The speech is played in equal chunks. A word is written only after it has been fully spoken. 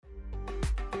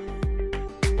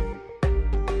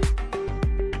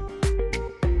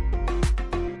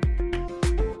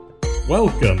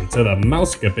Welcome to the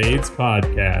Mousecapades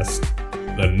Podcast,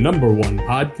 the number one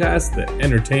podcast that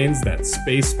entertains that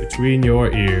space between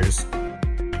your ears.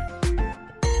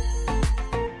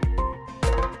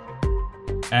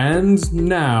 And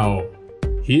now,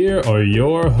 here are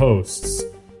your hosts,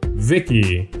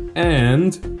 Vicky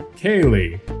and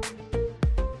Kaylee.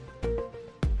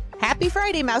 Happy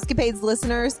Friday, Mousecapades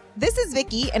listeners. This is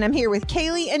Vicky, and I'm here with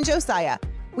Kaylee and Josiah.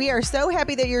 We are so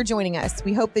happy that you're joining us.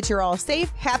 We hope that you're all safe,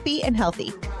 happy, and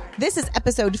healthy. This is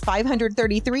episode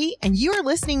 533, and you are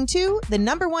listening to the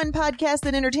number one podcast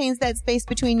that entertains that space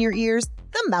between your ears,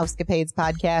 the Mousecapades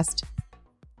Podcast.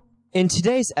 In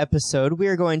today's episode, we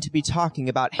are going to be talking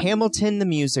about Hamilton the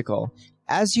Musical.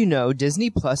 As you know, Disney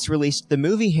Plus released the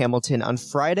movie Hamilton on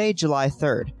Friday, July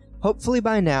 3rd. Hopefully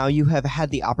by now you have had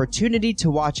the opportunity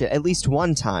to watch it at least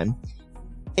one time.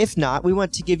 If not, we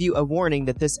want to give you a warning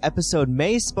that this episode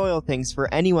may spoil things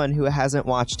for anyone who hasn't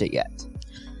watched it yet.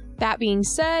 That being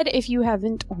said, if you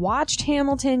haven't watched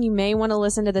Hamilton, you may want to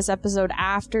listen to this episode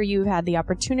after you've had the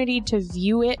opportunity to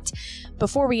view it.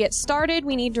 Before we get started,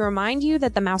 we need to remind you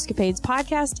that the Mousecapades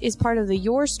Podcast is part of the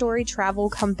Your Story Travel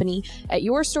Company. At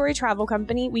Your Story Travel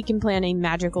Company, we can plan a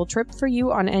magical trip for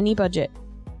you on any budget.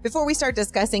 Before we start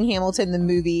discussing Hamilton the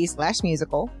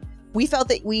movie/musical, we felt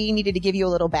that we needed to give you a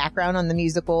little background on the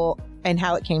musical and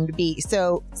how it came to be.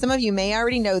 So some of you may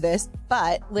already know this,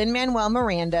 but Lin-Manuel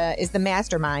Miranda is the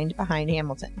mastermind behind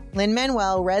Hamilton.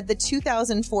 Lin-Manuel read the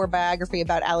 2004 biography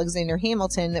about Alexander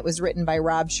Hamilton that was written by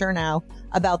Rob Chernow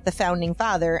about the founding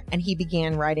father, and he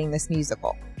began writing this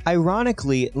musical.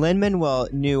 Ironically, Lin-Manuel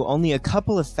knew only a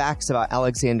couple of facts about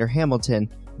Alexander Hamilton,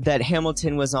 that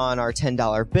Hamilton was on our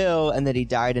 $10 bill and that he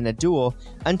died in a duel,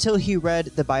 until he read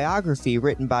the biography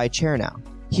written by Chernow.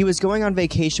 He was going on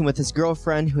vacation with his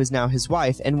girlfriend, who is now his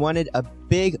wife, and wanted a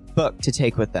big book to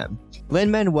take with them.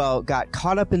 Lin-Manuel got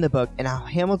caught up in the book and how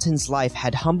Hamilton's life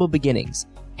had humble beginnings.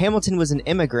 Hamilton was an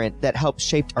immigrant that helped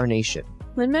shape our nation.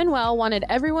 Lin-Manuel wanted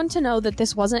everyone to know that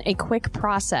this wasn't a quick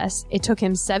process. It took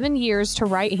him 7 years to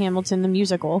write Hamilton the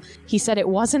Musical. He said it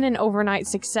wasn't an overnight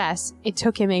success. It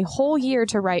took him a whole year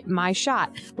to write My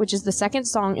Shot, which is the second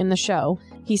song in the show.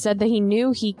 He said that he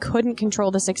knew he couldn't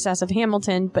control the success of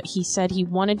Hamilton, but he said he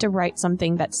wanted to write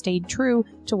something that stayed true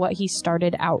to what he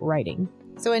started out writing.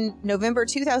 So in November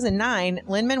 2009,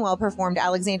 Lin-Manuel performed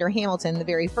Alexander Hamilton, the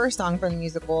very first song from the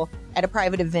musical, at a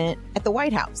private event at the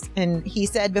White House. And he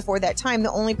said before that time,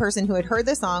 the only person who had heard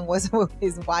the song was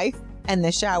his wife and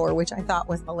the shower, which I thought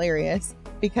was hilarious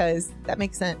because that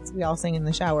makes sense. We all sing in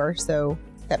the shower, so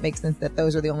that makes sense that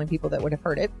those are the only people that would have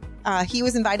heard it. He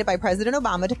was invited by President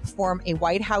Obama to perform a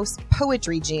White House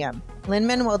poetry jam.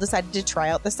 Lin-Manuel decided to try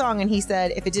out the song, and he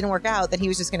said if it didn't work out, that he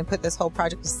was just going to put this whole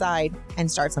project aside and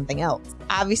start something else.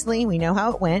 Obviously, we know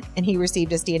how it went, and he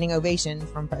received a standing ovation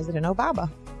from President Obama.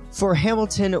 For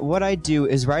Hamilton, what I'd do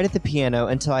is write at the piano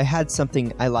until I had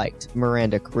something I liked,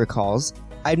 Miranda recalls.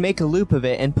 I'd make a loop of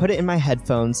it and put it in my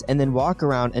headphones and then walk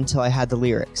around until I had the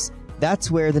lyrics. That's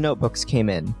where the notebooks came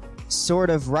in. Sort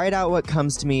of write out what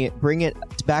comes to me, bring it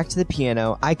back to the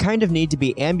piano. I kind of need to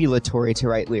be ambulatory to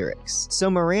write lyrics. So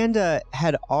Miranda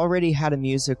had already had a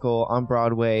musical on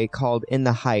Broadway called In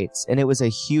the Heights, and it was a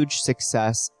huge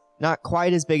success. Not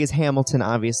quite as big as Hamilton,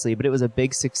 obviously, but it was a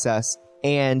big success.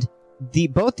 And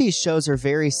both these shows are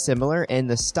very similar in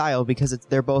the style because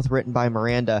they're both written by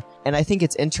Miranda. And I think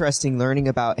it's interesting learning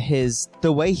about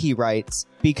the way he writes,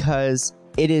 because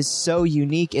it is so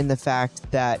unique in the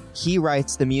fact that he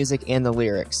writes the music and the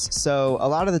lyrics. So a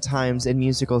lot of the times in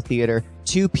musical theater,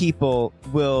 two people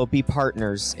will be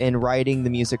partners in writing the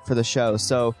music for the show.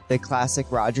 So the classic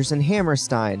Rodgers and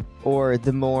Hammerstein, or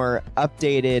the more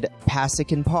updated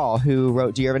Pasek and Paul, who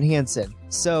wrote Dear Evan Hansen.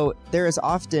 So there is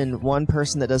often one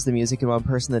person that does the music and one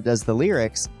person that does the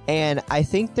lyrics. And I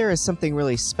think there is something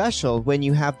really special when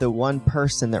you have the one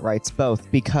person that writes both,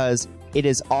 because it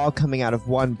is all coming out of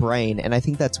one brain, and I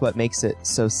think that's what makes it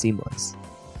so seamless.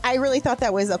 I really thought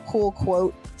that was a cool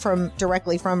quote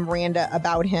directly from Miranda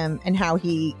about him and how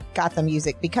he got the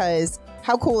music, because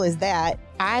how cool is that?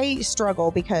 I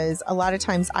struggle because a lot of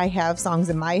times I have songs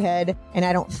in my head and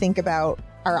I don't think about,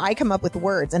 or I come up with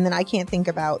words and then I can't think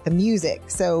about the music.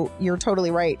 So you're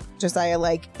totally right, Josiah.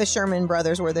 Like the Sherman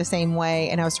Brothers were the same way,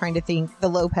 and I was trying to think the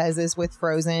Lopez's with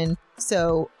Frozen.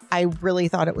 So I really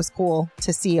thought it was cool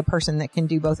to see a person that can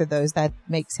do both of those. That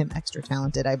makes him extra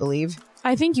talented, I believe.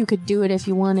 I think you could do it if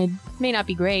you wanted. May not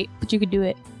be great, but you could do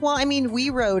it. Well, I mean, we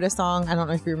wrote a song, I don't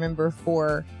know if you remember,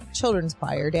 for children's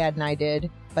choir. Dad and I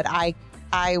did. But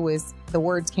the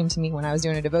words came to me when I was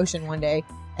doing a devotion one day,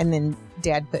 and then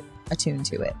Dad put a tune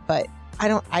to it. But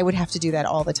I would have to do that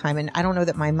all the time, and I don't know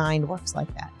that my mind works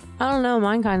like that. I don't know,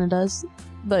 mine kind of does,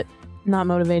 but not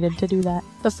motivated to do that.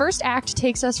 The first act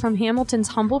takes us from Hamilton's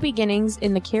humble beginnings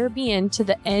in the Caribbean to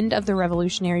the end of the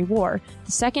Revolutionary War.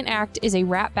 The second act is a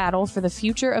rap battle for the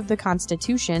future of the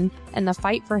Constitution and the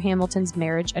fight for Hamilton's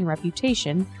marriage and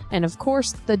reputation, and of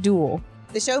course, the duel.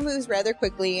 The show moves rather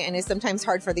quickly and is sometimes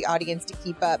hard for the audience to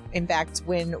keep up. In fact,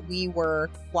 when we were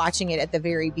watching it at the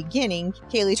very beginning,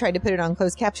 Kaylee tried to put it on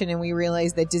closed caption and we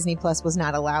realized that Disney Plus was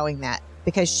not allowing that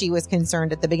because she was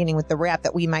concerned at the beginning with the rap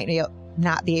that we might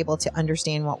not be able to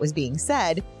understand what was being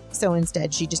said. So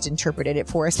instead, she just interpreted it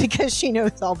for us because she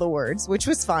knows all the words, which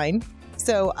was fine.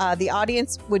 So the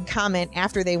audience would comment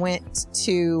after the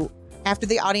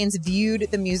audience viewed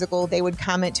the musical, they would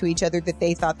comment to each other that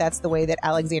they thought that's the way that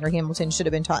Alexander Hamilton should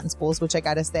have been taught in schools, which I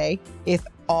gotta say, if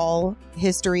all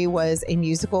history was a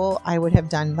musical, I would have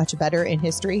done much better in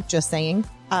history, just saying.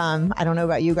 I don't know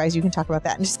about you guys, you can talk about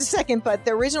that in just a second, but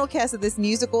the original cast of this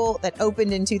musical that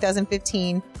opened in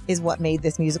 2015 is what made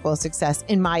this musical a success,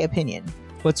 in my opinion.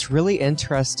 What's really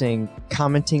interesting,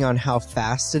 commenting on how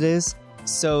fast it is,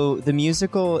 so the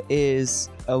musical is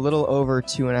a little over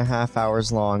 2.5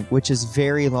 hours long, which is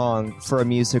very long for a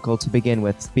musical to begin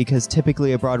with, because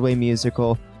typically a Broadway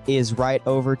musical is right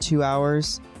over 2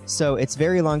 hours. So it's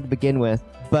very long to begin with.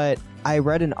 But I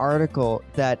read an article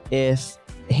that if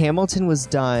Hamilton was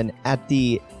done at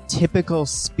the typical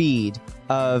speed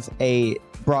of a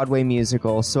Broadway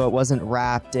musical, so it wasn't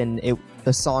rapped and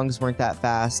the songs weren't that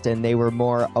fast and they were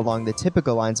more along the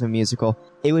typical lines of a musical,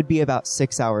 it would be about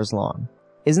 6 hours long.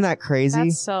 Isn't that crazy?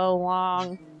 That's so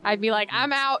long. I'd be like,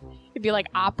 I'm out. It'd be like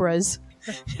operas.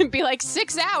 It'd be like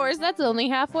 6 hours. That's only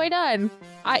halfway done.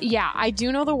 I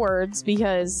do know the words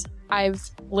because I've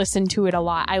listened to it a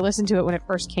lot. I listened to it when it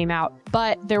first came out.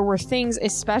 But there were things,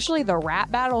 especially the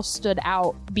rap battle, stood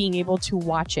out being able to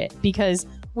watch it. Because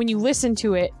when you listen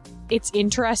to it, it's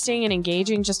interesting and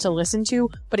engaging just to listen to,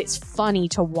 but it's funny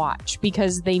to watch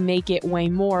because they make it way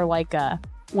more like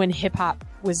when hip-hop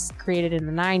was created in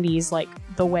the 90s, like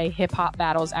the way hip-hop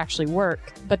battles actually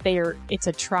work, but it's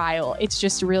a trial. It's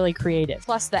just really creative.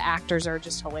 Plus the actors are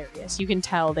just hilarious. You can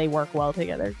tell they work well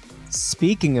together.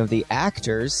 Speaking of the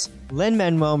actors,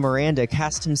 Lin-Manuel Miranda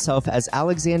cast himself as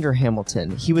Alexander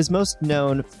Hamilton. He was most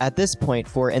known at this point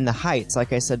for In the Heights,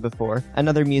 like I said before,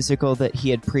 another musical that he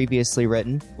had previously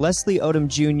written. Leslie Odom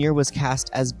Jr. was cast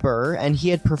as Burr, and he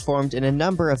had performed in a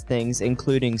number of things,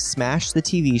 including Smash the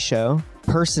TV show,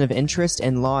 Person of Interest,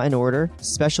 and Law and Order,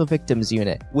 Special Victims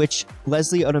Unit, which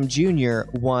Leslie Odom Jr.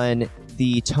 won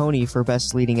the Tony for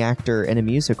Best Leading Actor in a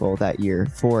Musical that year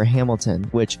for Hamilton,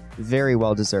 which very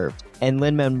well deserved. And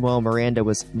Lin-Manuel Miranda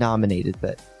was nominated,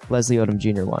 but Leslie Odom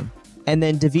Jr. won. And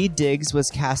then Daveed Diggs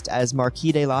was cast as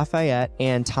Marquis de Lafayette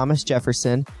and Thomas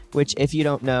Jefferson, which, if you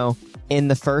don't know, in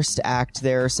the first act,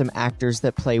 there are some actors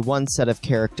that play one set of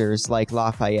characters, like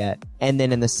Lafayette, and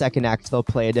then in the second act, they'll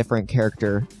play a different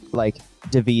character, like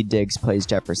Daveed Diggs plays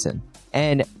Jefferson.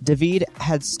 And Daveed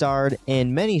had starred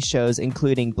in many shows,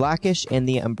 including Blackish and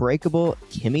The Unbreakable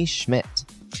Kimmy Schmidt.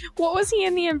 What was he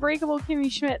in The Unbreakable Kimmy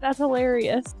Schmidt? That's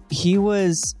hilarious. He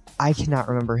was... I cannot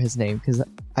remember his name because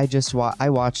I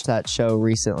watched that show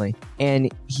recently.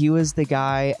 And he was the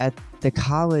guy at the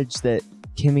college that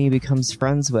Kimmy becomes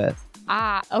friends with.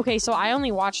 Ah, okay, so I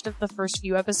only watched the first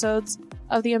few episodes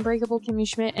of The Unbreakable Kimmy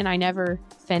Schmidt, and I never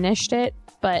finished it,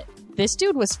 but this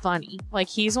dude was funny. Like,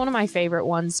 he's one of my favorite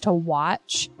ones to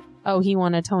watch. Oh, he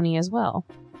won a Tony as well.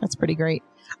 That's pretty great.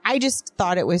 I just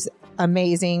thought it was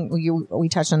amazing. We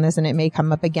touched on this, and it may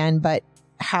come up again, but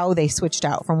how they switched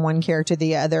out from one character to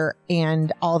the other,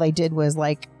 and all they did was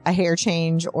like a hair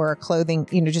change or clothing,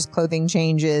 just clothing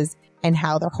changes, and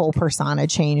how their whole persona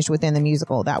changed within the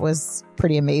musical. That was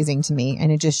pretty amazing to me,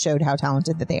 and it just showed how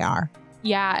talented that they are.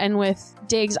 Yeah, and with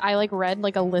Diggs, I read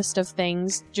a list of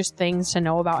things, just things to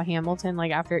know about Hamilton,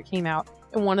 after it came out.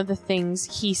 And one of the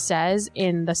things he says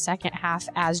in the second half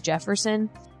as Jefferson,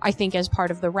 I think as part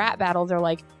of the rap battle, they're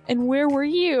like, and where were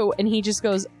you? And he just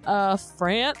goes,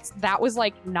 France. That was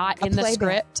not in the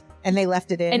script. And they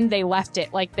left it in. And they left it.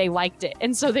 They liked it.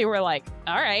 And so they were like,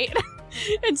 all right.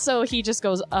 And so he just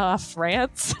goes,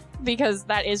 France, because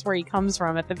that is where he comes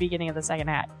from at the beginning of the second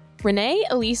act. Renee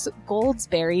Elise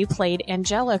Goldsberry played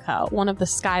Angelica, one of the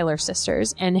Schuyler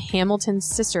sisters, and Hamilton's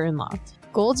sister-in-law.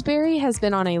 Goldsberry has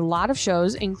been on a lot of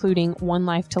shows, including One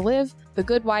Life to Live, The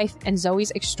Good Wife, and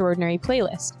Zoe's Extraordinary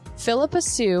Playlist. Philippa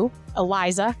Sue,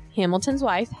 Eliza, Hamilton's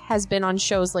wife, has been on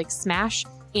shows like Smash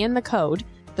and The Code.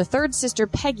 The third sister,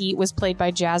 Peggy, was played by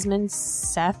Jasmine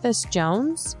Cephas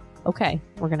Jones. Okay,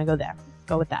 we're going to go there.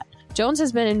 Go with that. Jones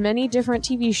has been in many different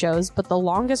TV shows, but the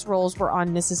longest roles were on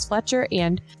Mrs. Fletcher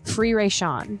and Free Ray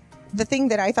Sean. The thing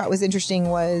that I thought was interesting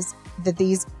was that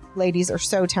these ladies are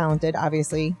so talented,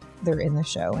 obviously, they're in the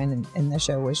show. And the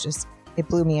show was just, it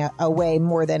blew me away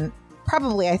more than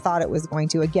probably I thought it was going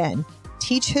to. Again,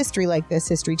 teach history like this,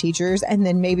 history teachers, and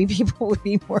then maybe people would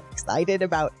be more excited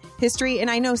about history.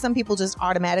 And I know some people just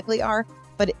automatically are,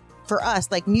 but for us,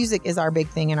 like, music is our big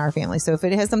thing in our family. So if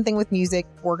it has something with music,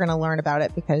 we're going to learn about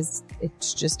it because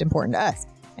it's just important to us.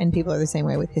 And people are the same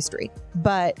way with history.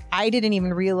 But I didn't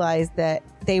even realize that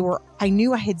I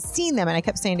knew I had seen them. And I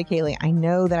kept saying to Kaylee, I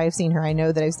know that I've seen her. I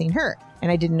know that I've seen her.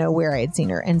 And I didn't know where I had seen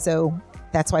her. And so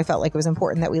that's why I felt like it was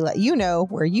important that we let you know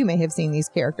where you may have seen these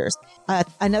characters.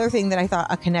 Another thing that I thought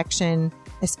a connection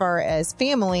as far as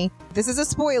family, this is a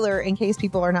spoiler in case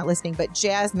people are not listening, but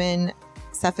Jasmine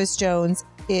Cephas Jones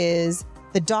is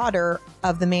the daughter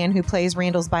of the man who plays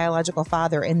Randall's biological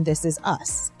father in This Is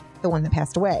Us, the one that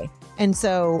passed away. And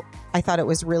so I thought it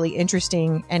was really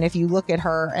interesting. And if you look at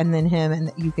her and then him,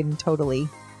 and you can totally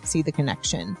see the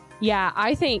connection. Yeah,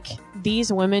 I think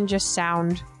these women just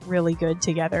sound really good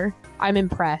together. I'm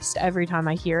impressed every time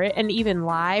I hear it. And even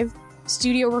live,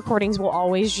 studio recordings will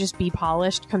always just be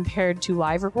polished compared to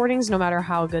live recordings, no matter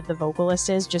how good the vocalist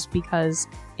is, just because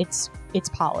it's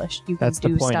polished. You can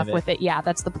do stuff with it. Yeah,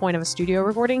 that's the point of a studio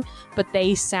recording. But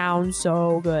they sound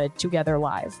so good together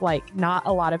live. Like, not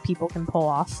a lot of people can pull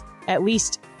off at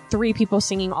least 3 people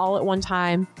singing all at one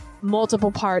time,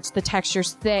 multiple parts, the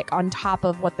texture's thick on top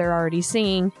of what they're already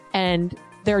singing, and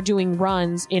they're doing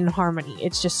runs in harmony.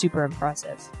 It's just super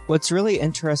impressive. What's really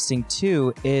interesting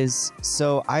too is,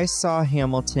 so I saw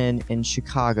Hamilton in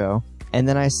Chicago, and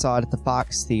then I saw it at the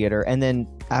Fox Theater, and then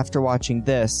after watching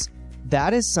this,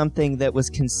 that is something that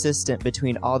was consistent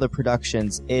between all the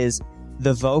productions, is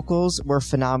the vocals were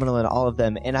phenomenal in all of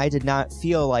them, and I did not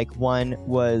feel like one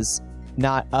was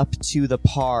not up to the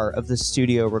par of the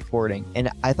studio recording. And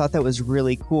I thought that was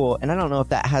really cool. And I don't know if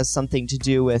that has something to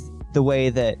do with the way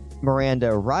that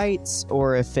Miranda writes,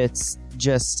 or if it's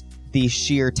just the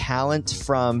sheer talent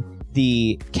from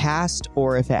the cast,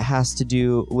 or if it has to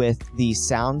do with the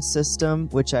sound system,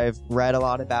 which I've read a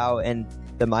lot about, and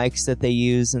the mics that they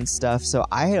use and stuff. So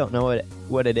I don't know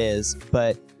what it is,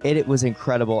 but it was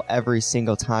incredible every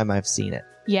single time I've seen it.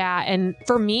 Yeah, and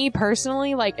for me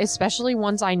personally, like, especially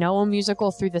once I know a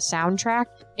musical through the soundtrack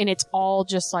and it's all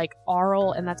just like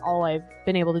aural and that's all I've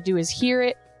been able to do is hear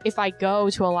it. If I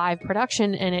go to a live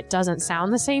production and it doesn't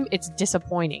sound the same, it's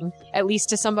disappointing. At least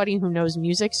to somebody who knows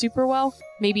music super well.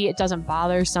 Maybe it doesn't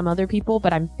bother some other people,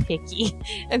 but I'm picky.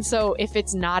 And so if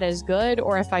it's not as good,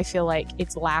 or if I feel like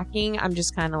it's lacking, I'm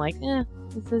just kind of like,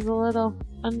 this is a little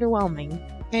underwhelming.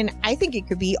 And I think it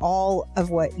could be all of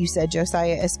what you said,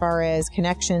 Josiah, as far as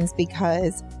connections,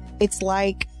 because it's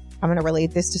like, I'm going to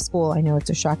relate this to school. I know it's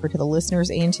a shocker to the listeners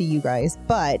and to you guys,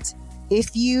 but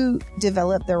if you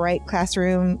develop the right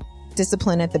classroom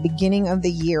discipline at the beginning of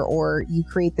the year, or you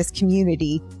create this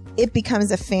community, it becomes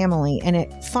a family and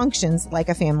it functions like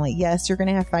a family. Yes, you're going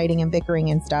to have fighting and bickering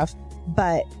and stuff,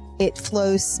 but it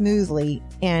flows smoothly,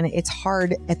 and it's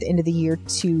hard at the end of the year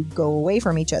to go away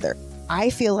from each other. I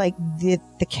feel like the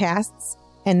casts,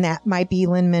 and that might be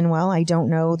Lin-Manuel, I don't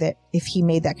know that if he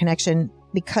made that connection,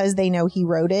 because they know he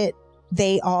wrote it,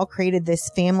 they all created this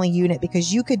family unit,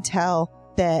 because you could tell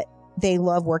that they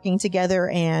love working together.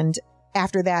 And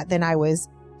after that, then I was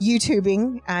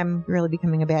YouTubing. I'm really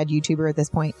becoming a bad YouTuber at this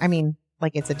point. I mean,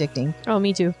 like, it's addicting. Oh,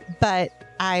 me too. But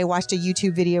I watched a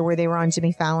YouTube video where they were on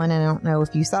Jimmy Fallon, and I don't know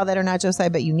if you saw that or not, Josiah,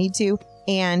 but you need to.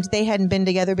 And they hadn't been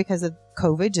together because of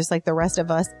COVID, just like the rest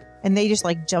of us. And they just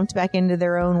like jumped back into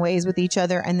their own ways with each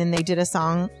other. And then they did a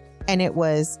song, and it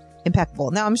was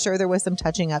impeccable. Now, I'm sure there was some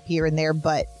touching up here and there,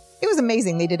 but it was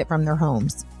amazing. They did it from their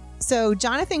homes. So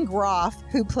Jonathan Groff,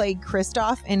 who played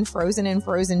Kristoff in Frozen and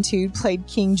Frozen 2, played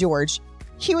King George.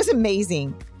 He was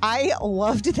amazing. I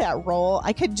loved that role.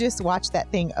 I could just watch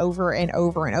that thing over and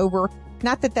over and over.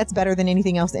 Not that that's better than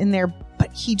anything else in there,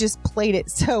 but he just played it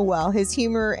so well. His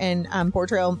humor and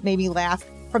portrayal made me laugh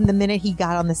from the minute he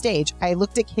got on the stage. I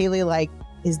looked at Kaylee like,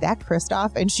 is that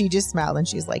Kristoff? And she just smiled and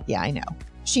she's like, yeah, I know.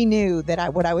 She knew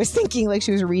that what I was thinking, like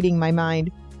she was reading my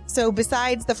mind. So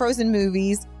besides the Frozen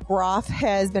movies, Groff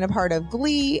has been a part of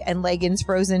Glee and Lagan's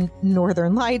Frozen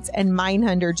Northern Lights and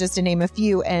Mindhunter, just to name a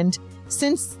few. And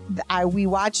since we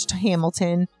watched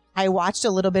Hamilton, I watched a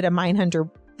little bit of Mindhunter.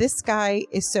 This guy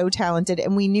is so talented,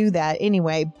 and we knew that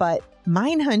anyway, but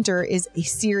Mindhunter is a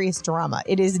serious drama.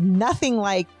 It is nothing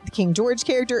like the King George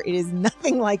character. It is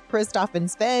nothing like Kristoff and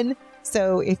Sven.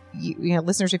 So if you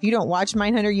listeners, if you don't watch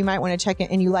Mindhunter, you might want to check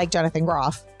it, and you like Jonathan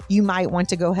Groff, you might want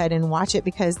to go ahead and watch it,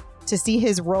 because to see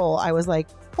his role, I was like,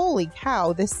 holy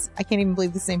cow, I can't even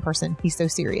believe the same person. He's so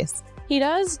serious. He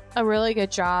does a really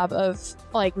good job of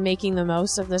like making the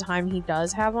most of the time he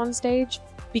does have on stage.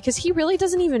 because he really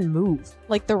doesn't even move.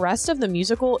 Like, the rest of the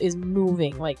musical is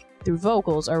moving, like through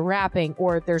vocals or rapping,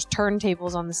 or there's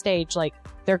turntables on the stage. Like,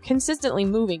 they're consistently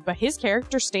moving, but his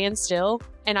character stands still,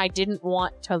 and I didn't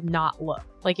want to not look.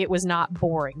 Like, it was not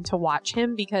boring to watch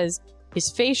him because his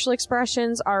facial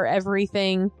expressions are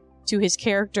everything to his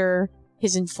character,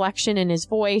 his inflection in his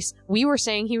voice. We were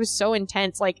saying he was so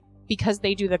intense, like, because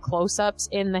they do the close-ups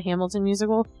in the Hamilton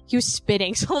musical, he was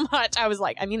spitting so much. I was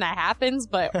like, I mean, that happens,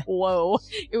 but whoa,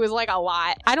 it was like a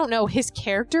lot. I don't know. His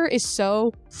character is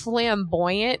so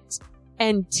flamboyant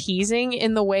and teasing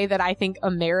in the way that I think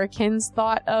Americans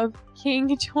thought of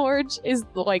King George is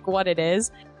like what it is.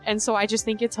 And so I just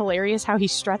think it's hilarious how he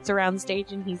struts around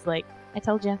stage and he's like, I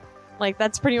told you. Like,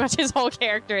 that's pretty much his whole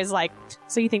character is like,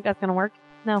 so you think that's going to work?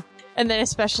 No. And then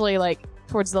especially like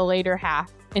towards the later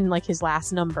half in like his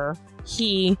last number,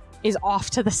 he is off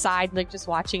to the side, like just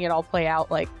watching it all play out.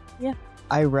 Like, yeah.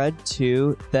 I read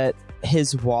too that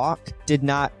his walk did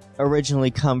not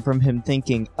originally come from him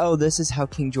thinking, oh, this is how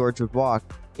King George would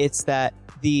walk. It's that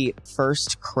the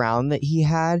first crown that he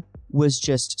had was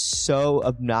just so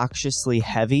obnoxiously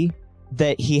heavy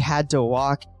that he had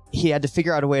to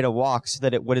figure out a way to walk so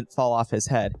that it wouldn't fall off his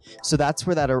head. So that's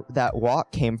where that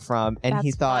walk came from. And That's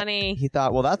he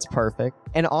thought, well, that's perfect.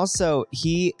 And also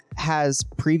he has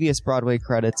previous Broadway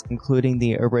credits, including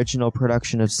the original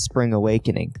production of Spring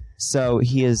Awakening. So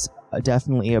he is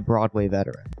definitely a Broadway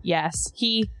veteran. Yes.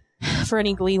 For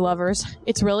any Glee lovers,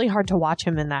 it's really hard to watch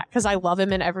him in that because I love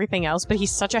him in everything else, but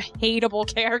he's such a hateable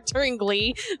character in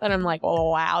Glee that I'm like,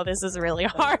 oh, wow, this is really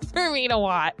hard for me to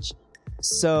watch.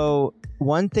 So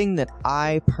one thing that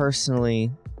I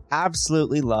personally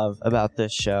absolutely love about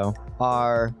this show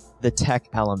are the tech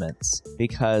elements,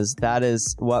 because that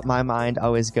is what my mind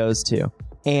always goes to.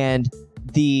 And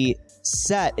the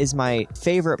set is my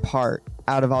favorite part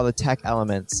out of all the tech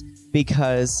elements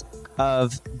because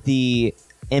of the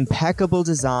impeccable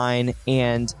design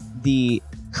and the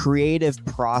creative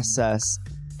process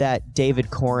that David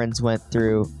Corrins went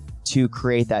through to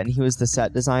create that. And he was the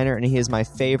set designer, and he is my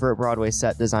favorite Broadway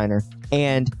set designer.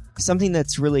 And something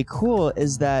that's really cool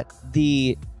is that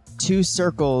the two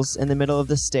circles in the middle of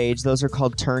the stage, those are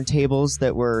called turntables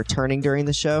that were turning during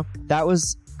the show. That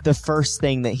was the first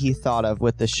thing that he thought of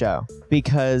with the show,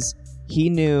 because he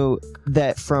knew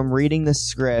that from reading the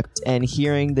script and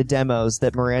hearing the demos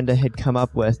that Miranda had come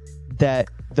up with, that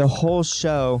the whole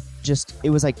show it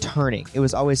was like turning. It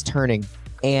was always turning.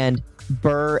 And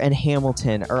Burr and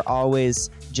Hamilton are always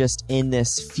just in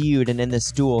this feud and in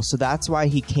this duel. So that's why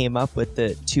he came up with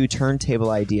the two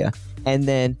turntable idea. And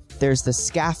then there's the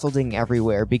scaffolding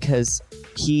everywhere, because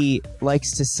he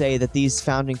likes to say that these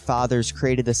founding fathers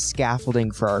created the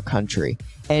scaffolding for our country.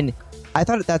 And I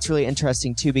thought that's really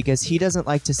interesting too, because he doesn't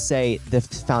like to say the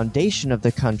foundation of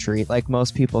the country like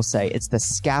most people say. It's the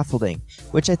scaffolding,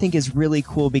 which I think is really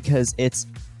cool because it's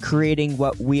creating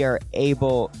what we are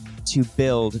able to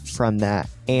build from that.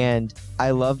 And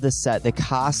I love the set. The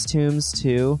costumes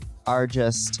too are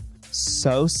just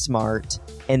so smart,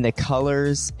 and the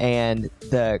colors and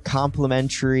the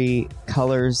complementary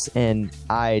colors, and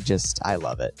I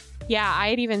love it. Yeah, I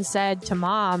had even said to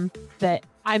Mom that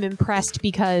I'm impressed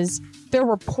because there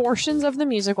were portions of the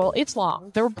musical, it's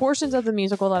long, there were portions of the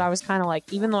musical that I was kind of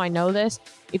like, even though I know this,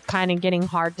 it's kind of getting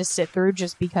hard to sit through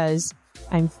just because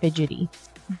I'm fidgety.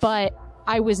 But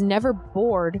I was never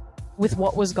bored with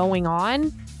what was going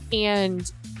on,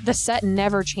 and the set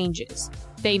never changes.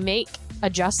 They make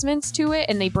adjustments to it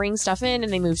and they bring stuff in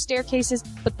and they move staircases,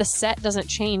 but the set doesn't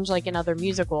change like in other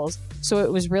musicals. So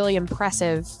it was really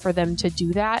impressive for them to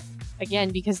do that.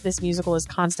 Again, because this musical is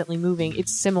constantly moving.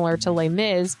 It's similar to Les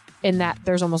Mis in that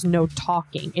there's almost no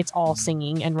talking. It's all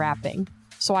singing and rapping.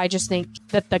 So I just think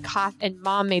that and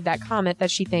Mom made that comment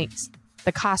that she thinks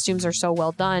the costumes are so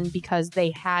well done because they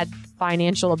had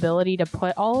financial ability to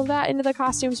put all of that into the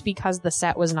costumes because the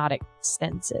set was not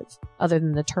extensive other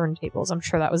than the turntables. I'm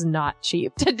sure that was not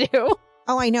cheap to do.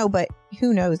 Oh, I know, but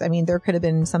who knows? I mean, there could have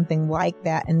been something like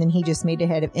that, and then he just made it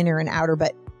ahead of inner and outer.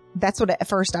 But that's what at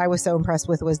first I was so impressed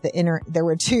with was the inner. There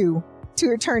were two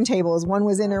turntables. One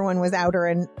was inner, one was outer.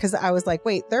 And because I was like,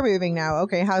 wait, they're moving now.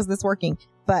 Okay, how's this working?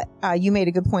 But you made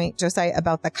a good point, Josiah,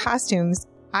 about the costumes.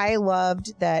 I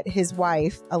loved that his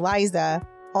wife, Eliza,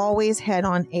 always had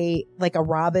on a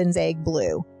robin's egg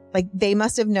blue. Like, they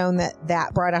must have known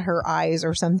that brought out her eyes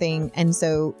or something. And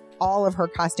so all of her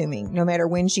costuming, no matter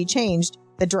when she changed,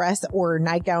 the dress or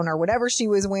nightgown or whatever she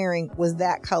was wearing was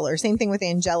that color. Same thing with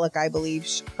Angelica, I believe.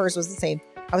 Hers was the same.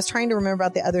 I was trying to remember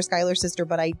about the other Schuyler sister,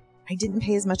 but I didn't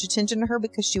pay as much attention to her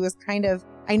because she was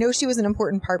I know she was an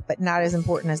important part, but not as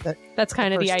important as That's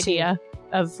kind of the idea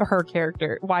of her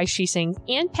character, why she sings,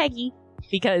 and Peggy.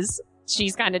 because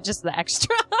she's kind of just the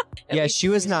extra. Yeah, she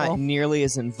was not nearly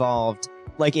as involved,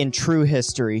 like in true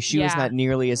history, she was not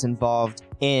nearly as involved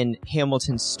in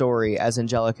Hamilton's story as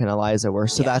Angelica and Eliza were.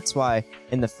 So that's why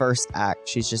in the first act,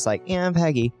 she's just like, yeah, I'm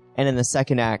Peggy. And in the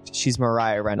second act, she's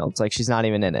Mariah Reynolds. Like, she's not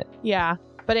even in it. Yeah.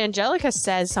 But Angelica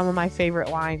says some of my favorite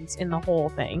lines in the whole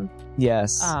thing.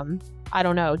 Yes. I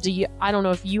don't know. I don't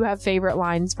know if you have favorite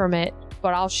lines from it,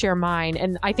 but I'll share mine.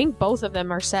 And I think both of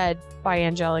them are said by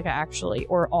Angelica, actually,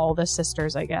 or all the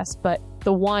sisters, I guess. But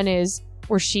the one is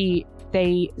where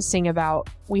they sing about,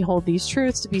 we hold these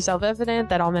truths to be self-evident,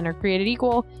 that all men are created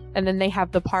equal. And then they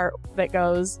have the part that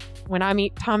goes, when I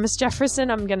meet Thomas Jefferson,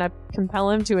 I'm going to compel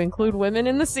him to include women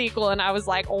in the sequel. And I was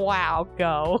like, wow,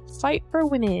 go. Fight for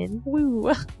women.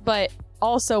 Woo. But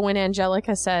also when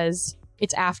Angelica says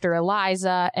it's after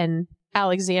Eliza and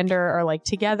Alexander are like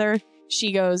together,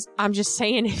 she goes, I'm just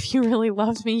saying, if you really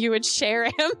loved me, you would share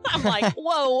him. I'm like,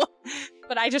 whoa.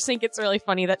 But I just think it's really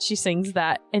funny that she sings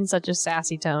that in such a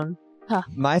sassy tone. Huh.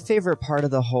 My favorite part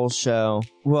of the whole show,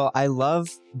 well, I love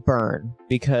Burn,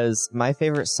 because my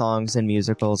favorite songs in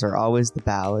musicals are always the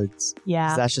ballads.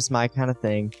 Yeah. That's just my kind of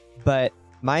thing. But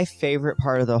my favorite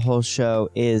part of the whole show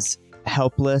is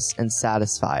Helpless and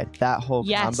Satisfied. That whole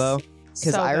combo.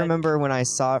 Because I remember when I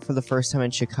saw it for the first time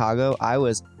in Chicago, I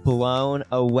was blown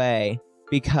away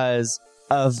because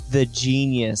of the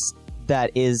genius that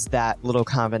is that little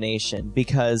combination,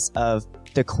 because of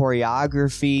the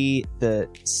choreography, the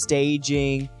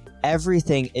staging,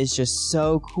 everything is just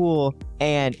so cool,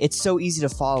 and it's so easy to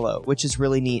follow, which is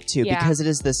really neat too, because it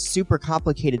is this super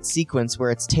complicated sequence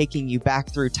where it's taking you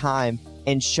back through time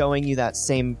and showing you that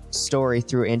same story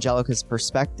through Angelica's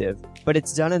perspective. But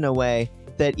it's done in a way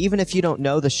that even if you don't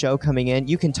know the show coming in,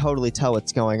 you can totally tell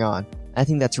what's going on. I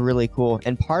think that's really cool.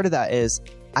 And part of that is,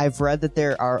 I've read that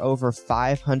there are over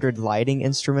 500 lighting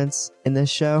instruments in this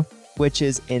show, which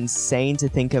is insane to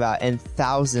think about, and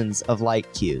thousands of light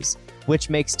cues, which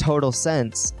makes total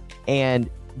sense. And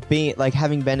being like,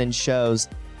 having been in shows,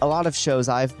 a lot of shows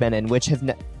I've been in, which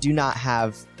do not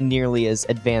have nearly as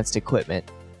advanced equipment,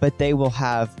 but they will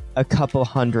have a couple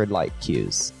hundred light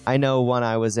cues. I know one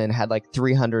I was in had like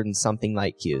 300 and something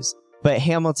light cues, but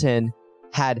Hamilton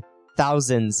had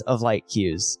thousands of light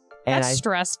cues. And that's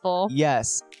stressful.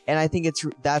 Yes. And I think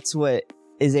that's what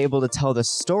is able to tell the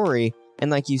story.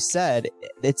 And like you said,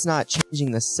 it's not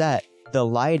changing the set. The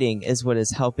lighting is what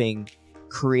is helping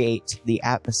create the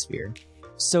atmosphere.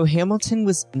 So Hamilton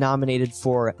was nominated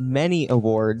for many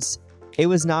awards. It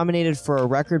was nominated for a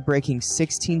record-breaking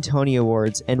 16 Tony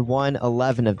Awards and won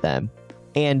 11 of them.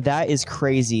 And that is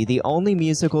crazy. The only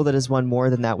musical that has won more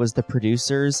than that was The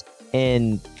Producers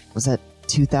in, was that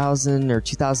 2000 or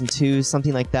 2002,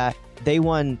 something like that. They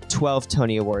won 12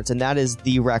 Tony Awards, and that is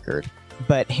the record.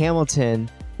 But Hamilton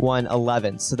won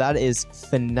 11, so that is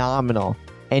phenomenal.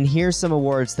 And here's some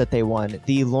awards that they won.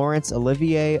 The Laurence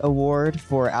Olivier Award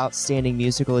for Outstanding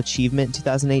Musical Achievement in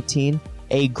 2018,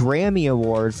 a Grammy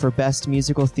Award for Best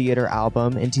Musical Theater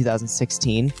Album in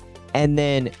 2016, and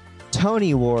then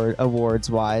Tony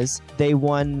Awards-wise, they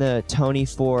won the Tony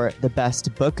for the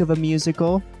Best Book of a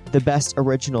Musical, the Best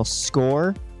Original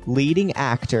Score, Leading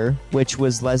Actor, which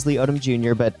was Leslie Odom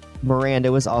Jr., but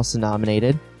Miranda was also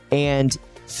nominated, and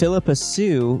Philippa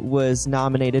Sue was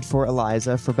nominated for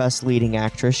Eliza for Best Leading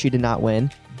Actress. She did not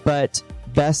win, but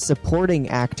Best Supporting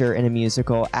Actor in a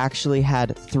Musical actually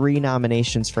had 3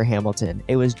 nominations for Hamilton.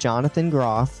 It was Jonathan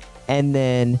Groff, and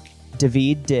then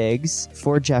Daveed Diggs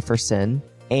for Jefferson,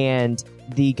 and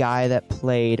the guy that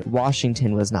played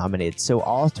Washington was nominated. So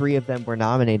all 3 of them were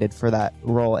nominated for that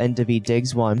role, and Daveed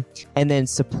Diggs won. And then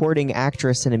Supporting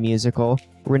Actress in a Musical,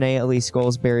 Renee Elise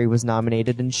Goldsberry was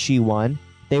nominated, and she won.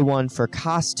 They won for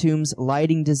costumes,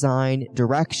 lighting design,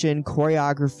 direction,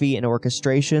 choreography, and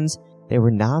orchestrations. They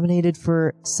were nominated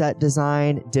for set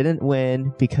design, didn't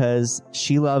win because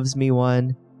She Loves Me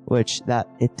won, which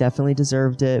it definitely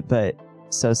deserved it, but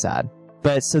so sad.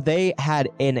 But so they had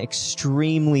an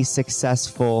extremely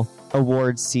successful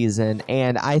awards season,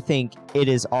 and I think it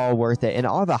is all worth it. And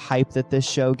all the hype that this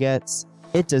show gets,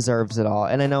 it deserves it all.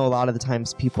 And I know a lot of the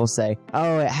times people say,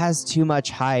 oh, it has too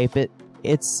much hype.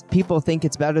 It's people think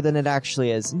it's better than it actually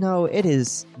is. No, it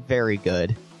is very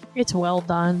good. It's well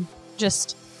done.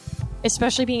 Just,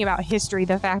 especially being about history,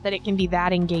 the fact that it can be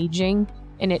that engaging,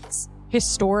 and it's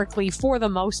historically, for the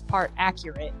most part,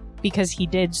 accurate, because he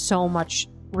did so much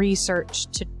research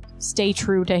to stay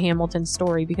true to Hamilton's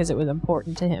story because it was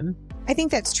important to him. I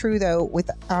think that's true, though, with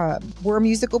we're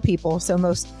musical people, so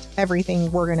most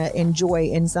everything we're going to enjoy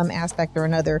in some aspect or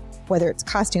another, whether it's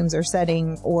costumes or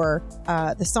setting or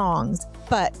the songs.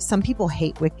 But some people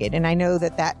hate Wicked, and I know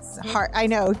that's hard. I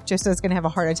know Jose's going to have a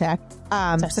heart attack.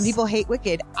 Some people hate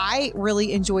Wicked. I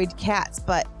really enjoyed Cats,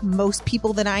 but most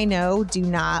people that I know do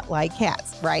not like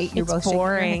Cats, right? You're both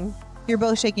boring. You're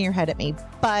both shaking your head at me.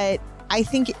 But I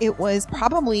think it was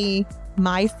probably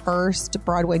my first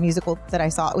Broadway musical that I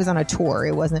saw. It was on a tour.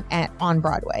 It wasn't on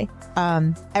Broadway.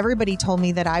 Everybody told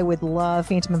me that I would love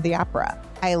Phantom of the Opera.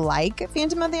 I like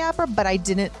Phantom of the Opera, but I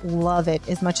didn't love it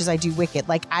as much as I do Wicked.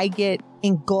 Like, I get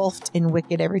engulfed in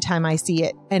Wicked every time I see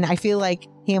it. And I feel like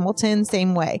Hamilton,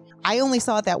 same way. I only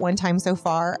saw it that one time so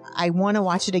far. I want to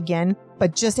watch it again.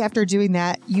 But just after doing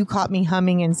that, you caught me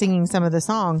humming and singing some of the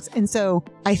songs. And so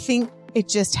I think it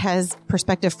just has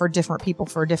perspective for different people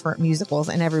for different musicals,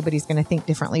 and everybody's going to think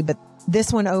differently. But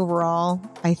this one overall,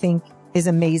 I think, is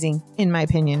amazing, in my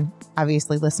opinion.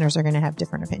 Obviously, listeners are going to have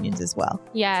different opinions as well.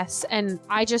 Yes, and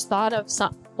I just thought of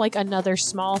another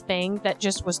small thing that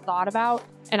just was thought about,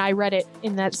 and I read it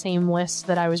in that same list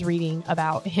that I was reading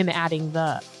about him adding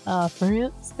the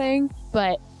France thing,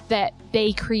 but that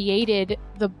they created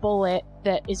the bullet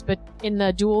that is in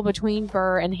the duel between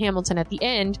Burr and Hamilton at the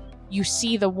end. You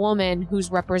see the woman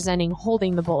who's representing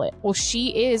holding the bullet. Well,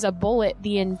 she is a bullet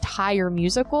the entire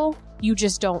musical. You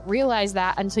just don't realize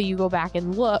that until you go back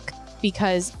and look,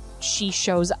 because she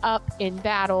shows up in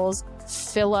battles.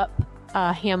 Philip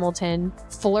Hamilton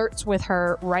flirts with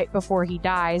her right before he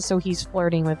dies, so he's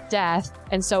flirting with death.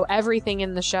 And so everything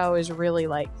in the show is really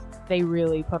they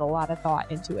really put a lot of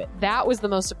thought into it. That was the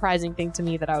most surprising thing to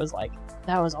me, that I was like,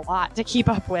 that was a lot to keep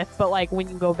up with. But when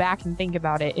you go back and think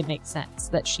about it, it makes sense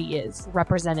that she is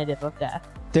representative of death.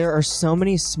 There are so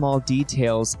many small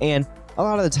details, and a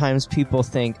lot of the times people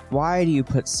think, why do you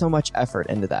put so much effort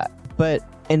into that? But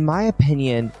in my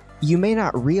opinion, you may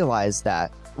not realize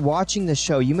that. Watching the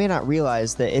show, you may not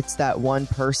realize that it's that one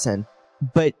person,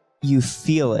 but you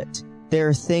feel it. There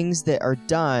are things that are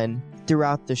done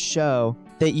throughout the show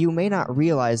that you may not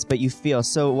realize, but you feel.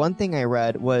 So one thing I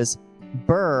read was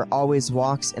Burr always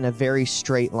walks in a very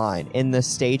straight line. In the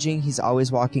staging, he's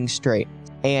always walking straight.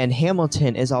 And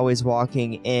Hamilton is always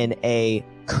walking in a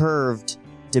curved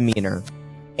demeanor.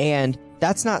 And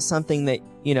that's not something that,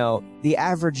 the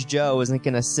average Joe isn't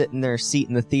going to sit in their seat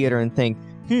in the theater and think,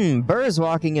 Burr's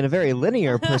walking in a very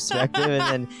linear perspective, and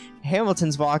then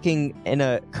Hamilton's walking in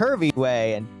a curvy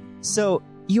way. And so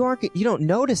you don't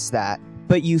notice that,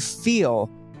 but you feel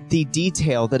the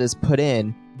detail that is put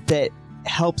in that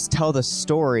helps tell the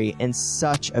story in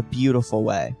such a beautiful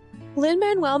way.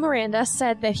 Lin-Manuel Miranda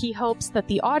said that he hopes that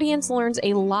the audience learns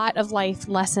a lot of life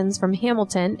lessons from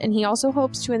Hamilton, and he also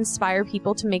hopes to inspire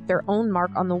people to make their own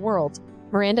mark on the world.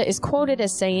 Miranda is quoted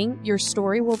as saying, "Your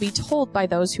story will be told by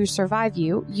those who survive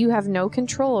you. You have no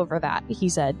control over that," he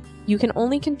said. "You can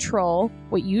only control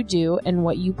what you do and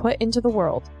what you put into the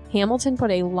world." Hamilton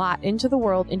put a lot into the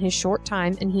world in his short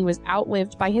time, and he was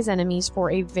outlived by his enemies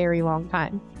for a very long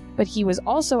time. But he was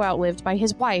also outlived by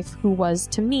his wife, who was,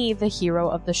 to me, the hero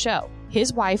of the show.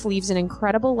 His wife leaves an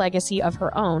incredible legacy of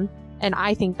her own, and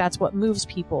I think that's what moves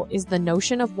people, is the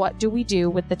notion of what do we do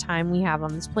with the time we have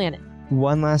on this planet.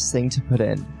 One last thing to put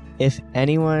in. If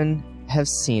anyone has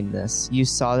seen this, you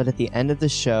saw that at the end of the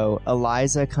show,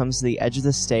 Eliza comes to the edge of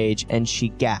the stage and she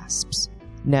gasps.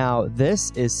 Now,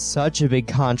 this is such a big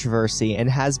controversy and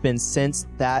has been since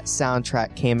that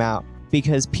soundtrack came out,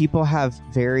 because people have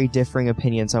very differing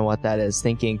opinions on what that is,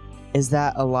 thinking, is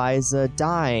that Eliza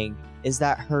dying? Is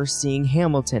that her seeing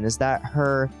Hamilton? Is that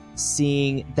her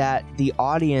seeing that the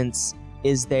audience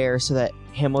is there so that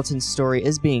Hamilton's story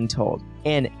is being told?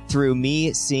 And through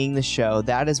me seeing the show,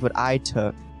 that is what I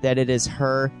took, that it is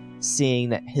her seeing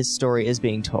that his story is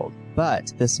being told.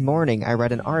 But this morning I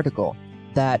read an article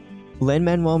that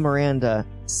Lin-Manuel Miranda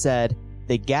said,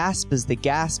 the gasp is the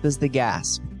gasp is the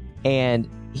gasp. And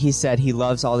he said he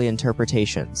loves all the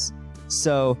interpretations.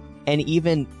 So, and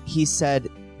even he said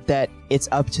that it's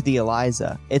up to the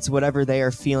Eliza. It's whatever they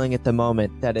are feeling at the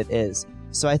moment that it is.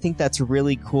 So I think that's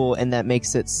really cool, and that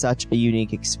makes it such a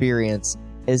unique experience,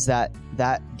 is that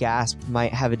gasp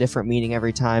might have a different meaning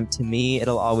every time. To me,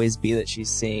 it'll always be that she's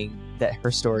seeing that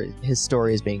his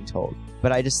story is being told.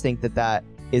 But I just think that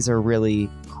is a really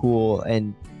cool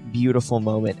and beautiful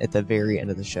moment at the very end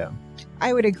of the show.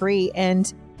 I would agree.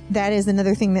 And that is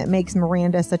another thing that makes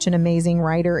Miranda such an amazing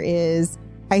writer, is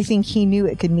I think he knew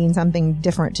it could mean something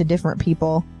different to different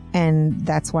people, and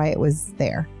that's why it was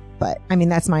there. But I mean,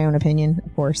 that's my own opinion.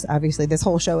 Of course, obviously this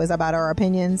whole show is about our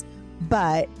opinions,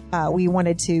 but we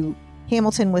wanted to,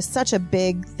 Hamilton was such a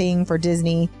big thing for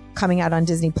Disney coming out on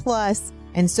Disney Plus.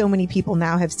 And so many people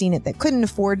now have seen it that couldn't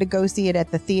afford to go see it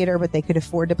at the theater, but they could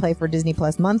afford to pay for Disney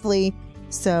Plus monthly.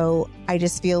 So I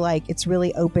just feel like it's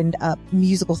really opened up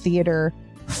musical theater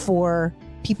for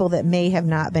people that may have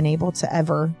not been able to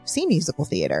ever see musical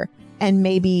theater, and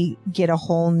maybe get a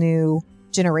whole new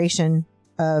generation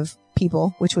of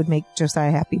people, which would make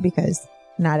Josiah happy, because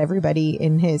not everybody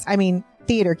in his,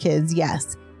 theater kids,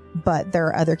 yes, but there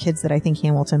are other kids that I think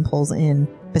Hamilton pulls in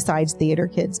besides theater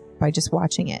kids by just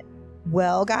watching it.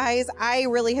 Well, guys, I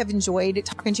really have enjoyed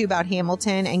talking to you about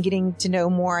Hamilton and getting to know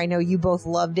more. I know you both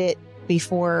loved it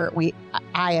before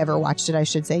I ever watched it, I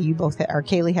should say. You both, or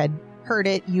Kaylee had heard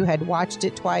it. You had watched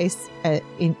it twice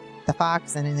in the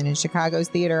Fox and then in Chicago's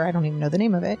theater. I don't even know the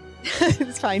name of it.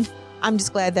 It's fine. I'm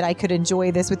just glad that I could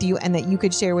enjoy this with you and that you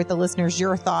could share with the listeners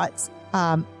your thoughts.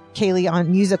 Kaylee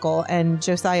on musical and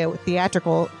Josiah with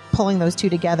theatrical, pulling those two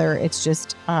together. It's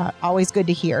just always good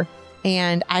to hear.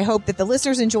 And I hope that the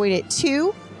listeners enjoyed it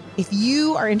too. If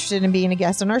you are interested in being a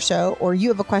guest on our show, or you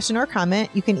have a question or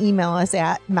comment, you can email us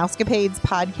at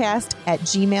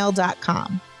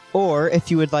mousecapadespodcast@gmail.com. Or if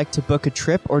you would like to book a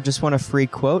trip or just want a free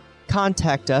quote,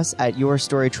 contact us at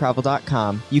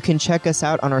yourstorytravel.com. You can check us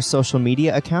out on our social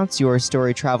media accounts,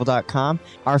 yourstorytravel.com,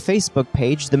 our Facebook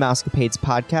page, The Mousecapades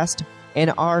Podcast,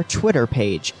 and our Twitter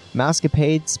page,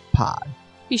 Mousecapades Pod.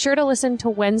 Be sure to listen to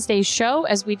Wednesday's show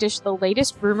as we dish the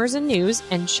latest rumors and news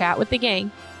and chat with the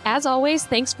gang. As always,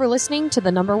 thanks for listening to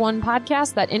the #1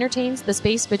 podcast that entertains the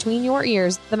space between your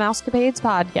ears, the Mousecapades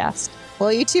Podcast.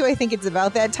 Well, you too, I think it's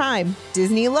about that time.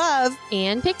 Disney love.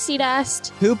 And pixie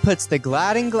dust. Who puts the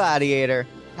glad in Gladiator?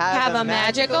 Have a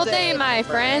magical day, my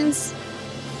friends.